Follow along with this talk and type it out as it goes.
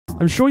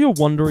I'm sure you're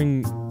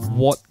wondering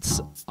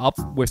what's up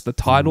with the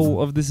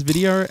title of this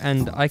video,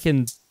 and I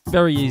can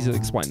very easily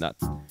explain that.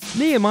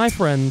 Me and my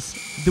friends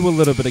do a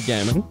little bit of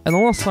gaming, and the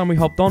last time we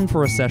hopped on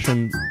for a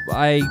session,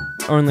 I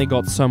only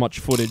got so much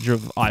footage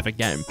of either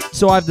game.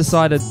 So I've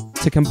decided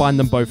to combine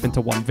them both into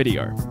one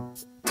video.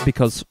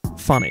 Because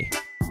funny.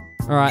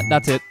 Alright,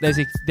 that's it. There's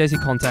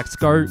your context.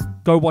 Go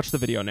watch the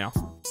video now.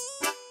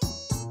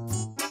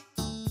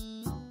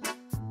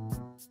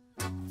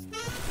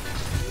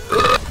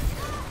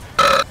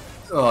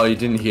 Oh, you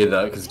didn't hear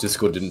that because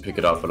Discord didn't pick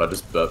it up, but I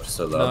just burped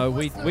so loud. No,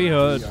 we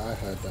heard. Yeah, I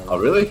heard that. Oh,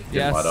 really?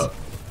 Yes. Light up.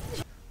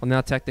 Well, now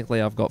technically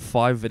I've got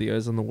 5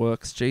 videos in the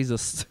works.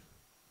 Jesus.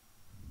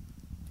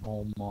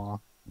 Oh my.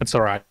 It's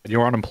alright.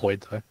 You're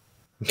unemployed though.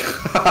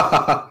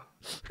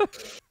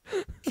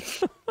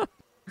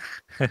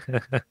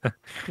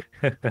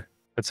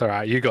 It's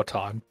alright. You got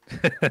time.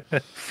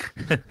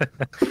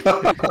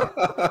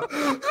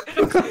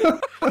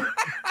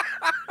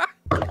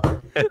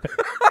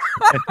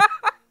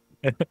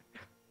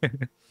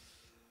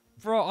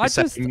 Bro, I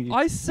say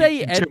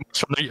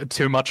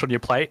too much on your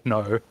plate?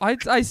 No.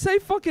 I say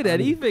fucking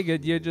anything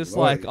and you're just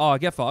like, oh,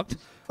 get fucked.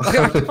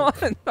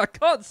 I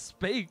can't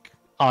speak.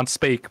 Can't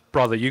speak.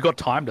 Brother, you got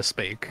time to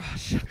speak.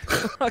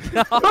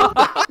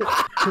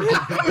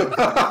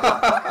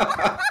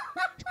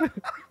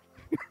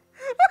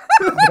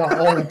 Got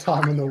all the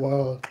time in the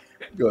world.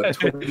 Got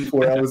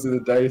 24 hours in a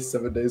day,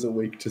 7 days a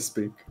week to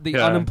speak. The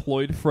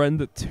unemployed friend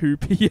at 2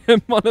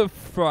 p.m. on a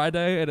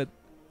Friday and at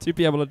 2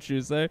 p.m. on a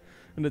Tuesday.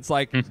 And it's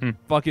like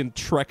fucking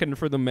trekking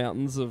through the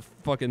mountains of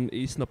fucking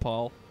East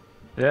Nepal.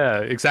 Yeah,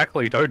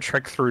 exactly. Don't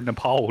trek through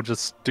Nepal.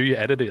 Just do your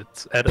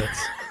edits.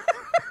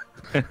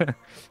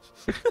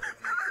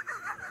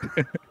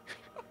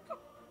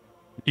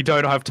 You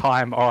don't have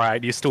time. All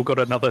right, you still got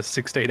another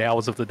 16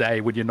 hours of the day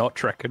when you're not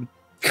trekking.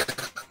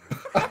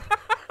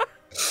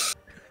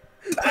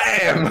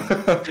 Damn!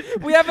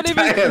 We haven't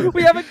even got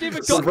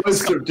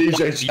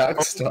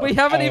Djjaxter. We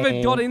haven't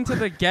even got into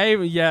the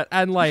game yet,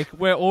 and like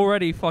we're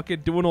already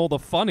fucking doing all the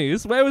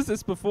funnies. Where was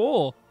this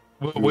before?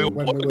 We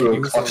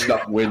were clutching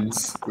up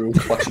wins.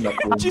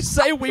 Did you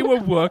say we were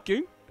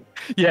working?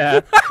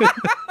 Yeah.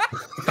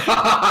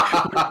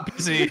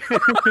 Busy.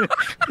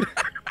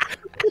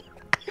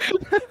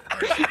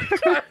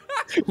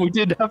 We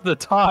didn't have the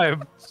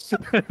time.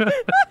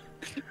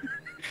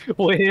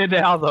 We're here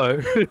now,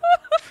 though.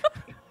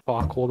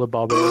 Fuck all the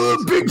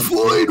barbarians. Big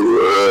Floyd!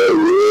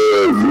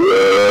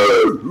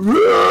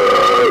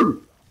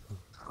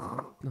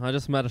 I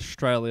just met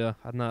Australia,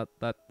 and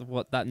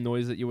that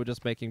noise that you were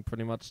just making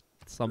pretty much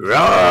something.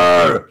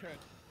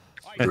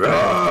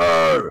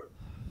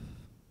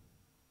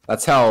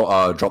 That's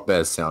how drop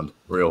bears sound.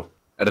 Real.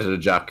 Editor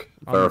Jack.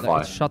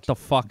 Verify. Shut the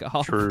fuck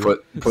up. True.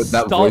 Put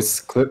that voice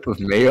clip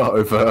of me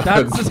over.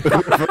 That's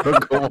over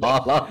a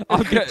koala.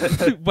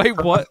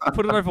 Wait, what?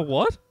 Put it over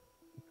what?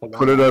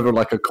 Put it over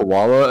like a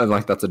koala, and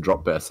like that's a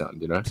drop bear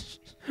sound, you know?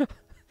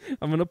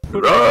 I'm gonna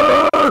put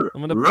a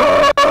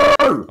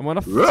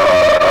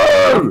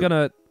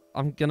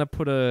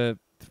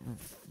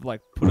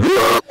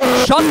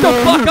shut the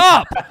fuck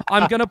up!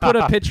 I'm gonna put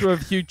a picture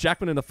of Hugh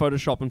Jackman in the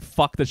Photoshop and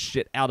fuck the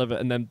shit out of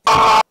it, and then.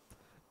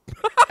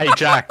 Hey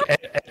Jack,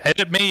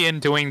 edit me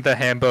in doing the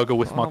hamburger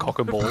with my cock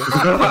and ball.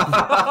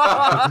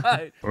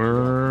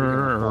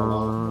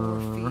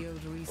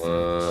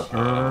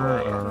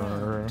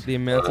 The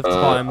amount of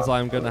times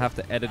I'm gonna have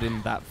to edit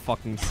in that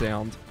fucking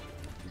sound.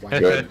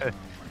 Good.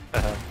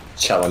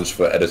 Challenge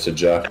for Editor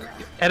Jack.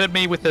 Edit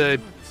me with a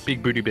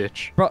big booty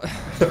bitch.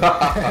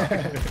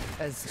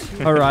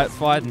 Alright,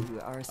 fine.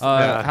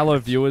 Hello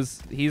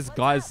viewers. Here's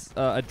Guy's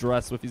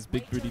address with his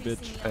big booty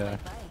bitch.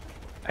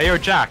 Hey yo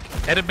Jack,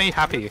 edit me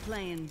happy.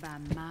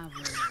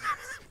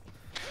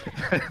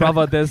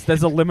 Brother,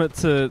 there's a limit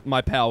to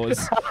my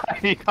powers.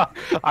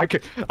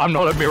 I'm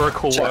not a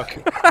miracle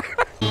worker.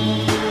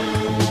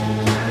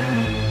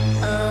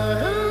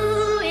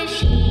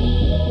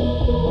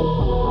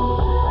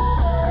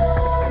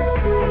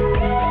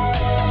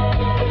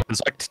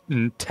 There's like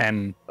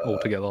 10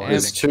 altogether.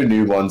 There's 2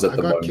 new ones at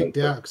the moment. I got kicked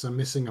out because I'm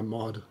missing a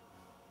mod.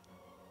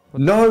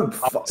 No!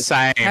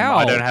 Same. How?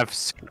 I don't have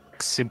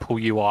simple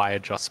UI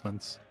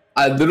adjustments.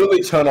 I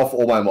literally turn off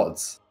all my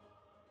mods.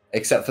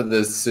 Except for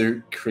the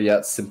suit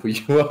create simple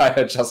UI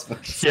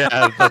adjustments.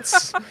 Yeah,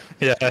 that's...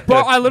 Yeah. Bro,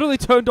 I literally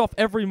turned off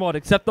every mod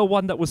except the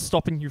one that was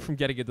stopping you from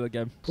getting into the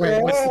game.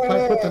 Wait, what's the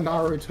play? Put the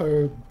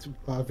Naruto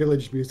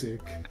village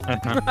music.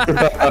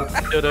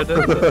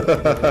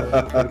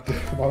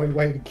 While we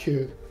wait in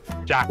queue.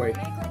 Jack,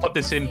 put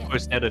this in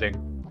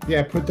post-editing.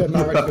 Yeah, put the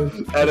Naruto,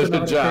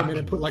 Editor Jack.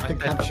 And put like the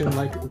caption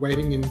like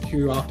waiting in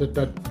queue after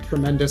the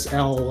tremendous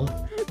L.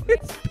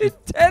 It's been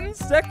 10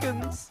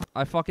 seconds!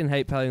 I fucking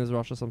hate playing as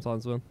Russia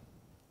sometimes, man.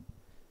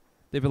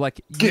 They'd be like,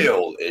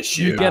 Skill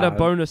issue. You get a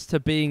bonus to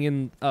being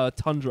in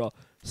tundra.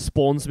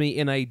 Spawns me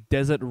in a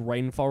desert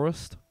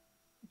rainforest.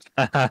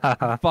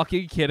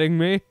 Fucking kidding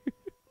me?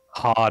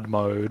 Hard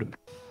mode.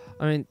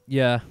 I mean,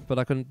 yeah, but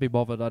I couldn't be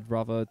bothered. I'd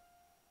rather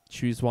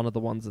choose one of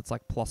the ones that's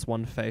like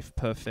 +1 faith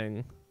per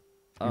thing.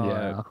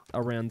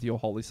 around your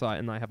holy site,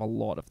 and I have a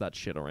lot of that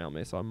shit around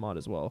me, so I might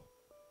as well.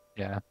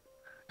 Yeah,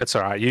 it's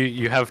all right.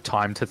 You have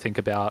time to think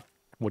about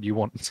what you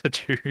want to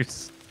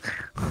choose.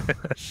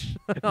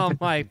 Oh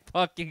my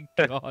fucking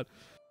god.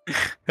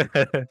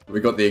 We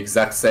got the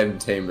exact same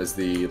team as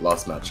the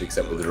last match,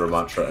 except with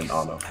Ramatra and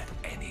Anna.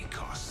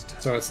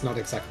 So it's not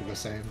exactly the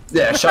same.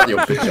 Yeah, shut your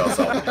bitch ass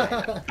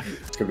up.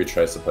 It's gonna be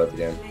Tracer per the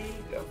game.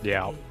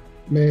 Yeah.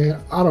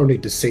 Man, I don't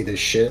need to see this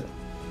shit.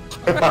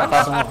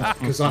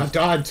 Because I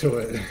died to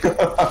it.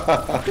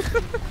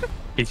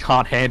 He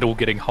can't handle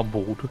getting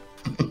humbled.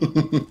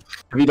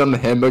 Have you done the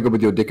hamburger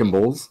with your dick and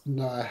balls?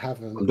 No, I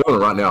haven't. I'm doing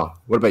it right now.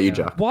 What about you,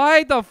 Jack?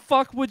 Why the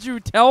fuck would you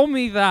tell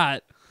me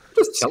that?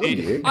 Just telling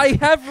you. I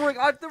have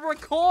the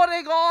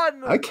recording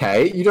on.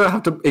 Okay, you don't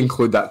have to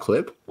include that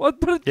clip. What?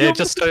 But Yeah,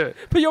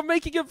 but you're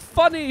making it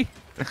funny.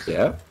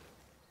 Yeah.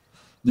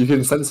 You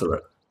can censor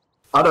it.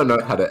 I don't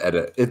know how to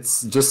edit.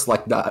 It's just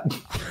like that.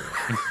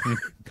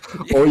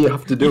 All you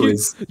have to do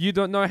is... You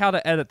don't know how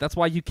to edit. That's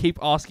why you keep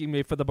asking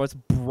me for the most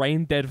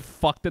brain-dead,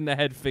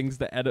 fucked-in-the-head things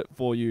to edit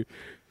for you.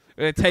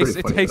 It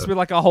takes me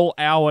like a whole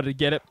hour to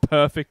get it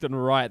perfect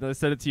and right. And I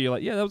send it to you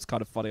like, yeah, that was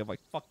kind of funny. I'm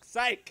like, fuck's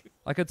sake.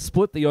 I could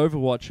split the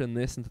Overwatch and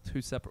this into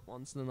 2 separate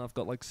ones, and then I've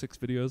got like 6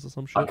 videos or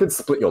some shit. I could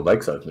split your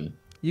legs open.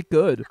 You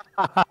could.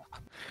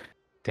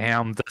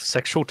 Damn, the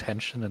sexual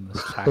tension in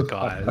this chat,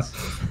 guys.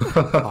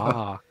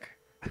 Fuck.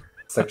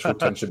 Sexual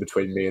tension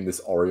between me and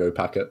this Oreo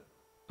packet.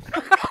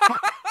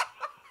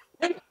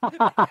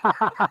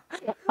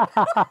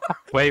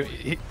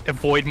 Wait,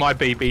 avoid my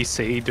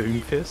BBC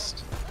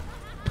Doomfist.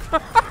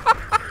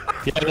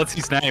 Yeah, that's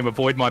his name.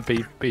 Avoid my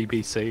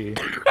BBC.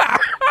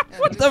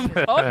 What the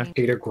fuck?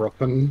 Peter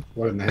Griffin,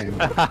 what a name.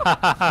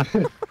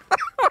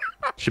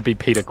 Should be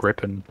Peter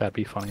Griffin. That'd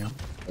be funnier.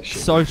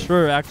 So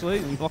true, actually.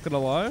 I'm not gonna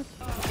lie.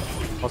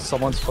 Oh,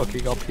 someone's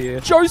fucking up here.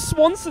 Joe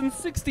Swanson,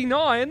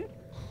 69,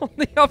 on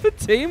the other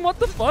team. What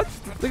the fuck?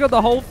 They got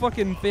the whole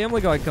fucking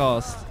Family Guy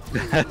cast.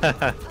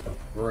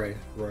 Roy.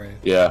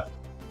 Yeah.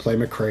 Play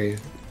McCree,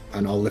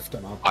 and I'll lift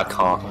him up. I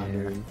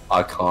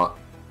can't.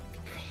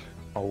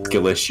 Oh.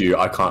 Skill issue.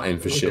 I can't aim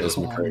for shit as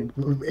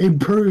McCree.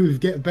 Improve,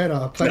 get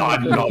better. Play No,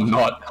 McCree. I'm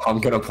not. I'm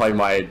gonna play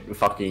my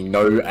fucking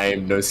no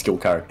aim, no skill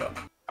character.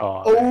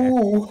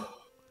 Oh.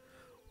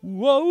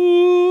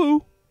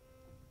 Whoa!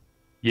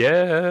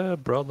 Yeah,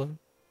 brother.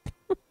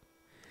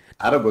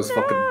 Adam was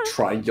fucking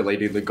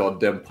triangulating the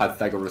goddamn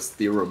Pythagoras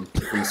theorem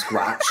from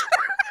scratch.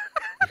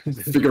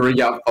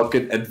 Figuring out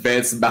fucking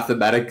advanced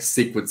mathematics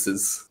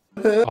sequences.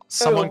 Oh,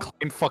 someone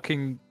claimed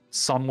fucking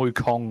Sun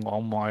Wukong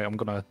on my. I'm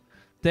gonna.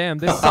 Damn,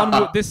 this Sun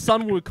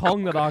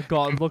Wukong that I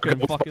got looking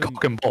Go for fucking.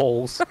 cock and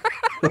balls.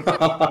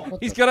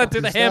 He's gonna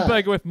do the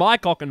hamburger with my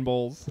cock and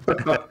balls.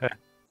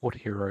 What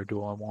hero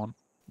do I want?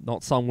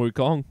 Not Sun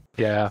Wukong.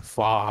 Yeah,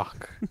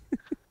 fuck.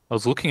 I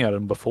was looking at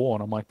him before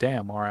and I'm like,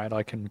 damn, alright,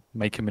 I can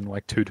make him in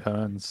like 2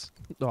 turns.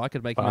 No, I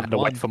could make But I him had in to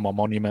one. wait for my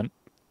monument.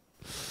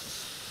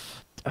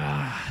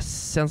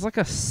 Sounds like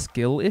a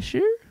skill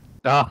issue?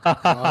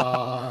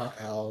 L.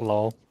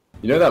 Lol.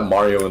 You know that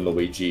Mario and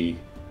Luigi...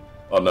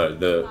 Oh no,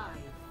 the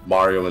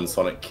Mario and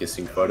Sonic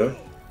kissing photo?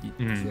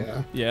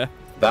 Yeah. Yeah.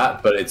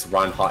 That, but it's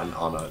Reinhardt and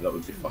Anna. That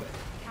would be funny.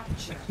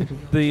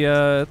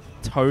 The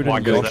Toad Why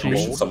and go We that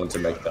Yoshi. should someone to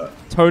make that.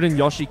 Toad and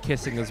Yoshi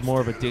kissing is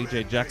more of a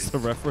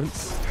Djjaxter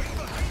reference.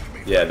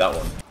 Yeah, that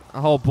one.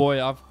 Oh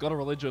boy, I've got a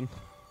religion.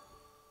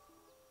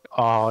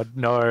 Oh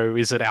no,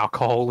 is it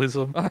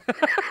alcoholism?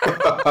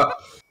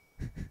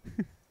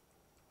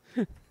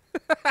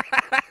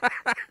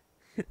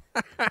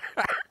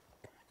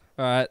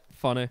 Alright,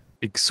 funny.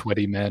 Big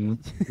sweaty men.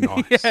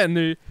 Nice. Yeah,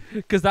 no.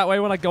 Because that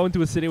way when I go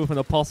into a city with an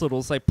apostle,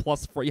 it'll say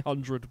plus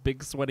 300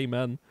 big sweaty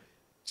men.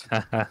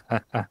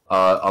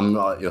 I'm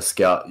not your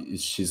scout.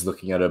 She's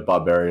looking at a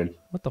barbarian.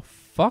 What the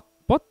fuck?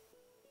 What?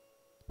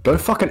 Go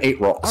fucking eat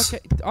rocks.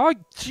 Okay. Oh,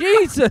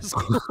 Jesus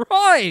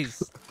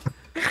Christ!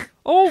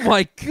 Oh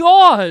my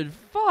god!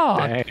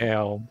 Fuck!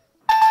 Damn.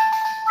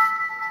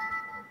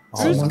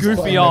 Who's Someone's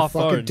goofy playing off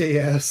their fucking phone?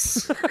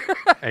 DS.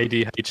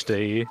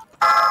 ADHD.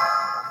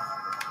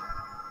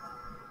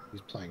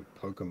 He's playing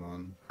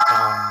Pokemon.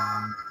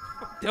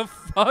 The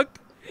fuck?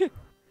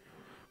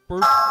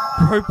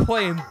 Bro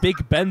playing Big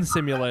Ben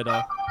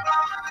Simulator.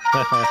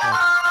 Bro,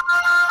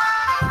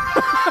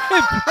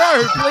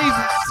 please,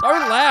 it's so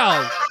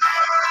loud.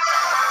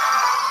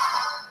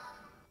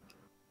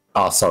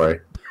 Oh, sorry.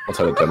 I'll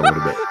turn it down a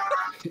little bit.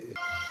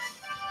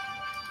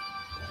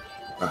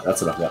 Right,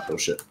 that's enough of that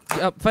bullshit.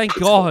 Yep, thank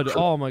God.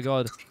 Oh my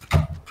God.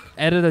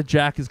 Editor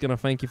Jack is gonna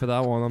thank you for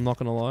that one. I'm not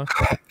gonna lie.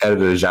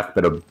 Editor Jacques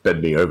better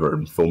bend me over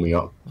and fill me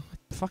up.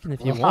 Fucking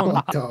if you want.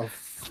 What the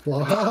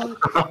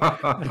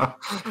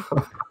fuck?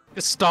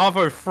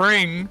 Gustavo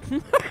Fring.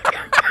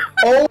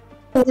 Oh!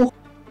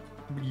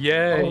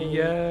 Yeah,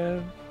 yeah.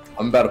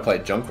 I'm about to play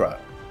Junkrat.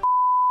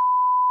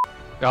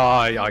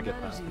 Oh, yeah, I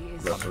get that.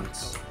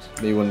 Reference.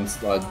 Anyone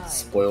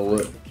spoil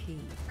it?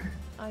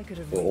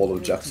 For all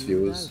of Jack's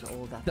viewers.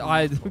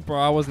 Bro,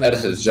 I wasn't.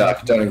 Editor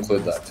Jack, don't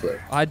include that clip.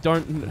 I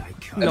don't.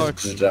 No.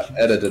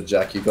 Editor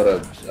Jack, you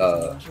gotta.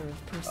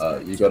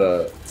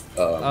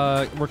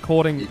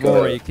 Recording you gotta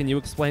Rory, can you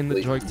explain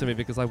the joke to me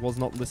because I was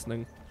not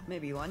listening?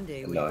 Maybe one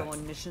day we No. go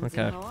on missions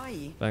Okay. in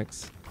Hawaii.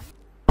 Thanks.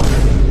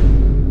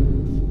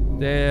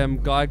 Damn,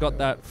 guy got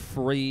that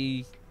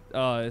free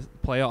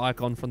player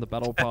icon from the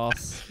battle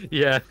pass.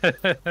 Yeah.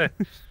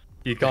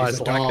 You guys He's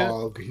a like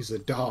dog. He's a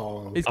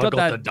dog. He's it? I got got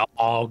that. the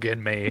dog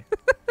in me.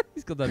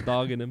 He's got that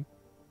dog in him.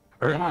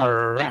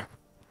 Yeah.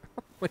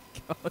 Oh my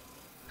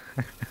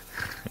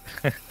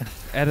god.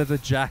 Editor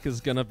Jack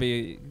is gonna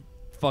be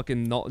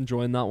fucking not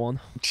enjoying that one.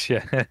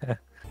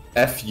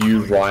 F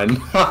you, Ryan. Is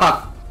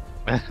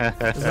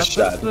that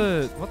Shad.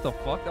 the what the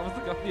fuck? That was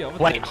the other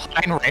Wait, thing.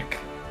 Heinrich.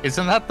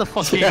 Isn't that the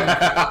fucking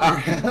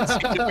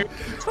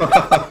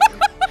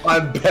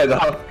I'm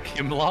better.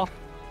 Himmler?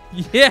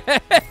 Yeah,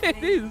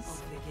 it is.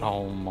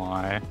 Oh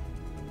my.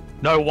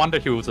 No wonder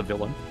he was a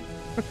villain.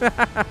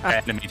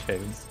 Enemy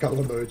teams. Skull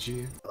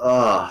emoji.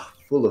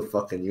 Full of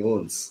fucking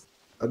yawns.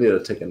 I need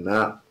to take a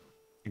nap.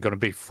 You're gonna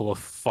be full of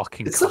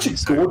fucking. It's such a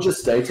cunts.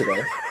 gorgeous day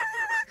today.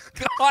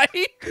 Guy.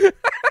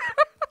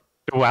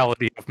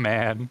 Duality of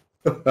man.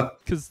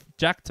 Because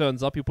Jack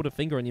turns up, you put a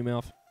finger in your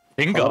mouth.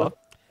 Finger. Oh.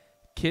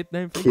 Kid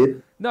named Finger?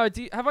 Kid? No,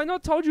 have I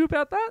not told you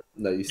about that?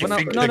 No, you said When I,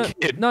 Finger no, the no,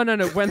 kid. no, no,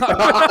 no. When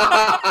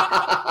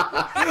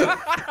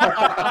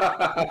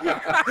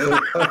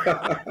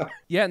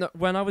yeah, no,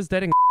 when I was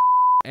dating,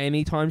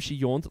 anytime she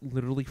yawned,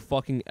 literally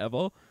fucking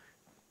ever,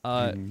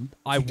 I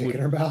Dick in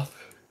her would, mouth.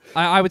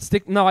 I'd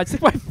stick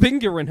my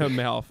finger in her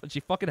mouth, and she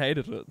fucking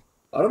hated it.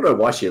 I don't know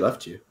why she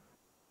left you.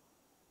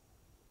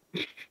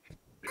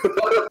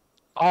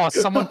 Oh,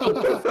 someone.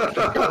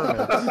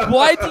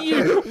 Why do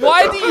you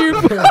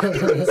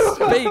fucking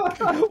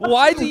speak?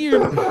 Why do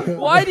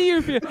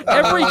you feel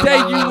every day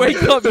you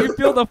wake up you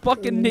feel the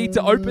fucking need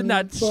to open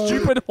that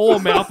stupid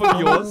whore mouth of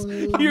yours?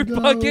 You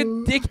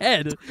fucking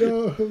dickhead.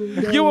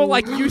 You were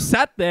like, you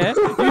sat there,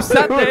 you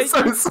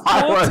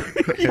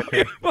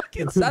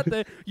fucking sat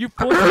there, you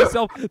thought to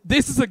yourself,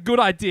 this is a good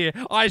idea,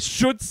 I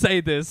should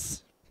say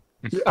this.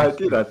 Yeah, I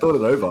did. I thought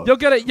it over. You're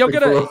gonna,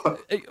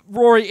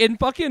 Rory, in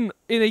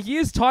a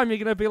year's time, you're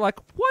gonna be like,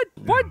 why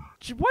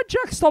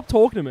Jack stop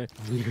talking to me?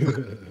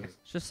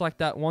 It's just like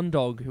that one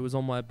dog who was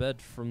on my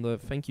bed from the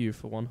thank you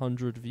for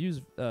 100 views,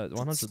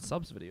 100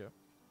 subs video.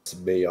 It's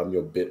me. I'm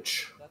your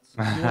bitch.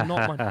 You are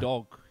not my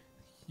dog.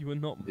 You are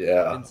not.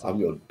 Yeah, Vincent.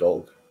 I'm your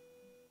dog.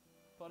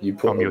 You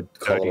put I'm a your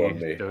collar on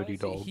me. dirty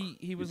dog. He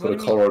You was put a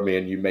letting me. collar on me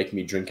and you make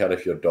me drink out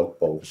of your dog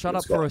bowl. Shut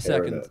It's up for a got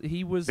hair in second. it.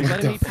 He was What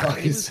letting the me. fuck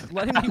He is- was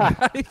letting me.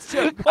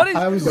 What is?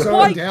 I was why-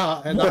 zoned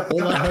out, and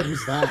all I heard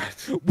was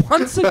that.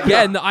 Once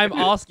again, I'm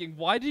asking,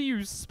 why do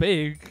you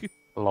speak?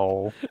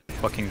 Lol.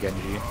 Fucking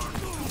Genji.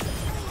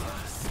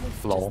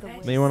 Lol.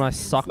 Me when I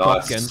sucked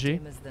Nice. up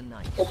Genji.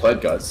 Well played,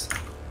 guys.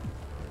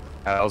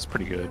 That was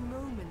pretty good.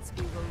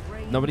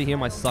 Nobody hear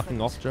my sucking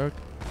off joke?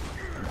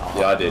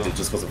 Yeah, I did. It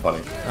just wasn't funny.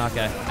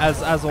 Okay,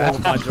 as all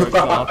of my jokes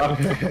are.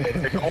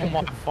 Oh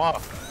my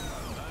fuck.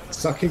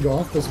 Sucking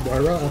off was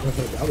Moira? I don't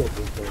think that would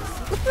be cool.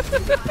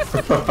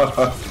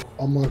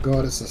 Oh my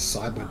god, it's a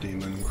cyber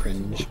demon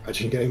cringe.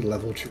 Imagine getting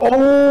level 2.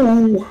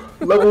 Oh,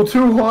 level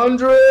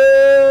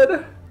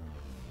 200.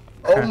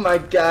 Oh my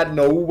god,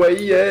 no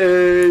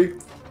way.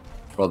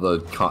 Brother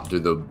can't do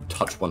the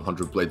touch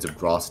 100 blades of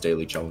grass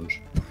daily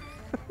challenge.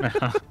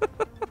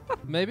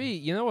 Maybe,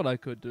 you know what I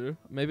could do?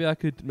 Maybe I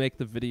could make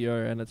the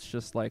video and it's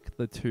just like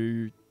the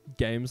two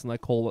games and I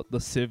call it the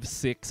Civ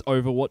 6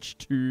 Overwatch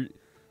 2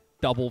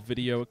 double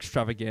video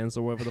extravaganza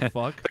or whatever the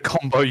fuck. The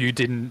combo you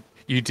didn't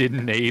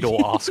need or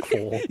ask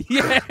for.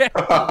 Yeah.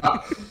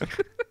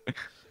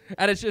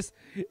 And it's just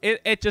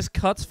it just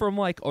cuts from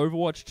like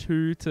Overwatch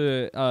 2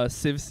 to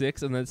Civ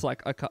 6 and then it's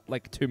like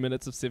like 2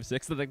 minutes of Civ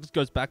 6 and then it just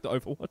goes back to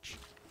Overwatch.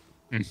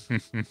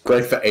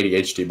 Great for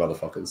ADHD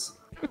motherfuckers.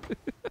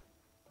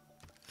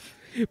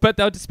 But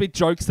they'll just be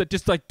jokes that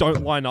just like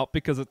don't line up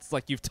because it's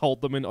like you've told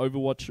them in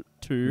Overwatch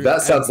 2.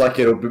 That sounds like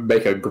it'll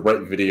make a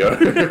great video.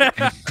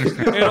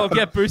 It'll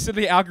get boosted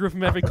in the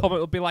algorithm. Every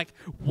comment will be like,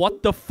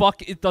 "What the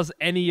fuck does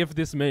any of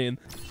this mean?"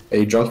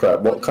 Hey,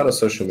 Junkrat, what kind of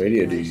social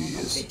media do you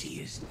use?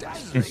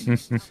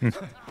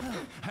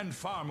 And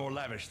far more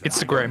lavish than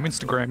Instagram.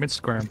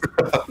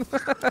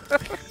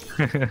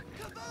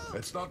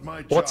 It's not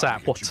my job What's to that?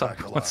 get What's you that?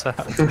 back What's alive.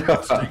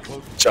 that? Stay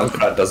close.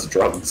 Junkrat does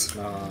drugs.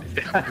 Look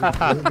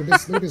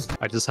at this.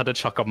 I just had to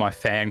chuck up my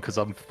fan because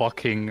I'm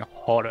fucking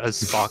hot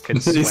as fuck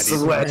and He's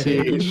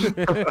sweaty. sweaty.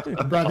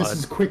 Bro, this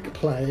is quick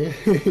play.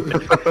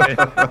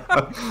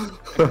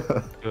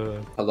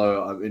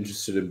 Hello, I'm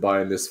interested in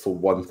buying this for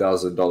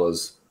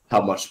 $1,000. How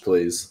much,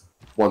 please?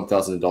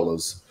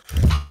 $1,000.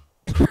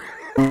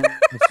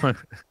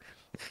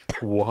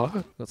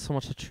 What? Got so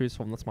much to choose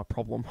from. That's my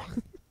problem.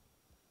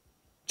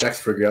 Jack's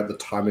figuring out the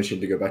time machine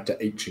to go back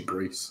to ancient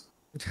Greece.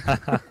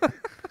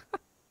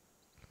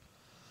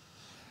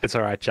 It's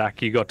alright,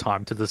 Jack. You got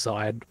time to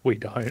decide. We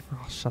don't.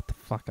 Oh, shut the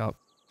fuck up.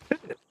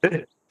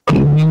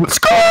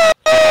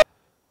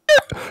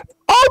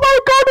 Oh my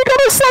god, we got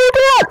a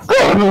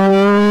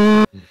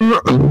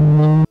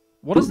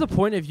is the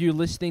point of you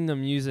listening to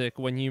music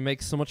when you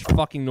make so much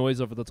fucking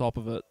noise over the top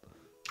of it?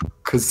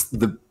 Because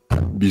the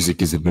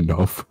music isn't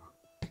enough.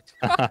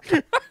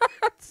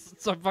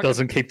 So fucking...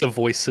 Doesn't keep the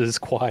voices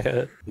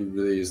quiet. He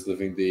really is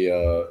living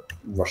the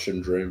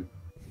Russian dream.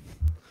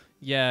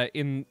 Yeah,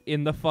 in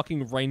the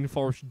fucking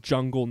rainforest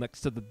jungle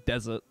next to the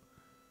desert.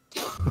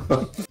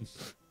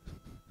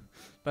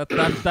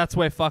 That's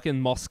where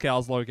fucking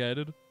Moscow's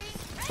located.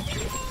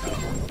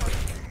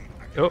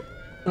 Oh.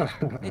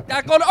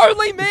 That got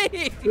only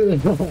me!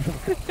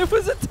 It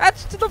was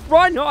attached to the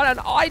Reinhardt and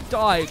I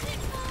died!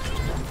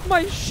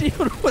 My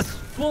shield was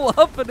full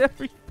up and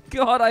everything.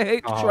 God, I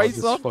hate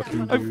Tracer.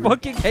 I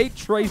fucking hate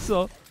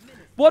Tracer.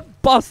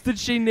 What bus did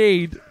she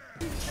need?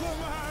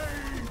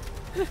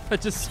 I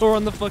just saw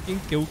on the fucking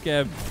kill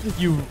cam,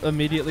 you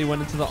immediately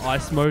went into the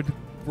ice mode,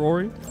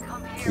 Rory.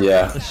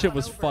 Yeah. That shit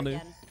was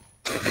funny.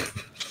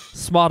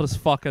 Smart as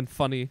fucking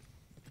funny.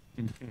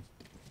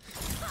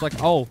 It's like,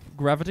 oh,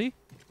 gravity?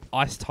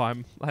 Ice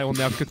time. I will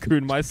now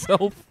cocoon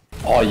myself.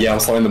 Oh yeah, I'm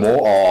slowing them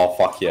all. Oh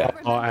fuck yeah.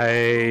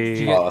 Did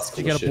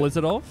you get a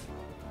blizzard off?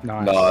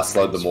 Nice. No, I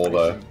slowed them all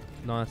though.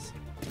 Nice.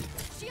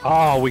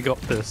 Oh, we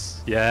got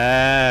this.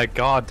 Yeah,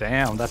 god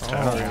damn, that's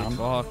turnaround.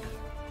 Fuck.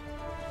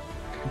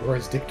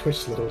 Roy's dick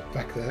twitched a little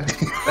back there.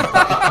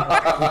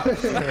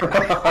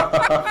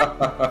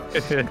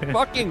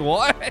 Fucking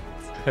what?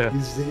 He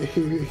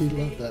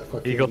loved that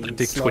fucking He got the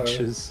dick slow.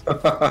 twitches.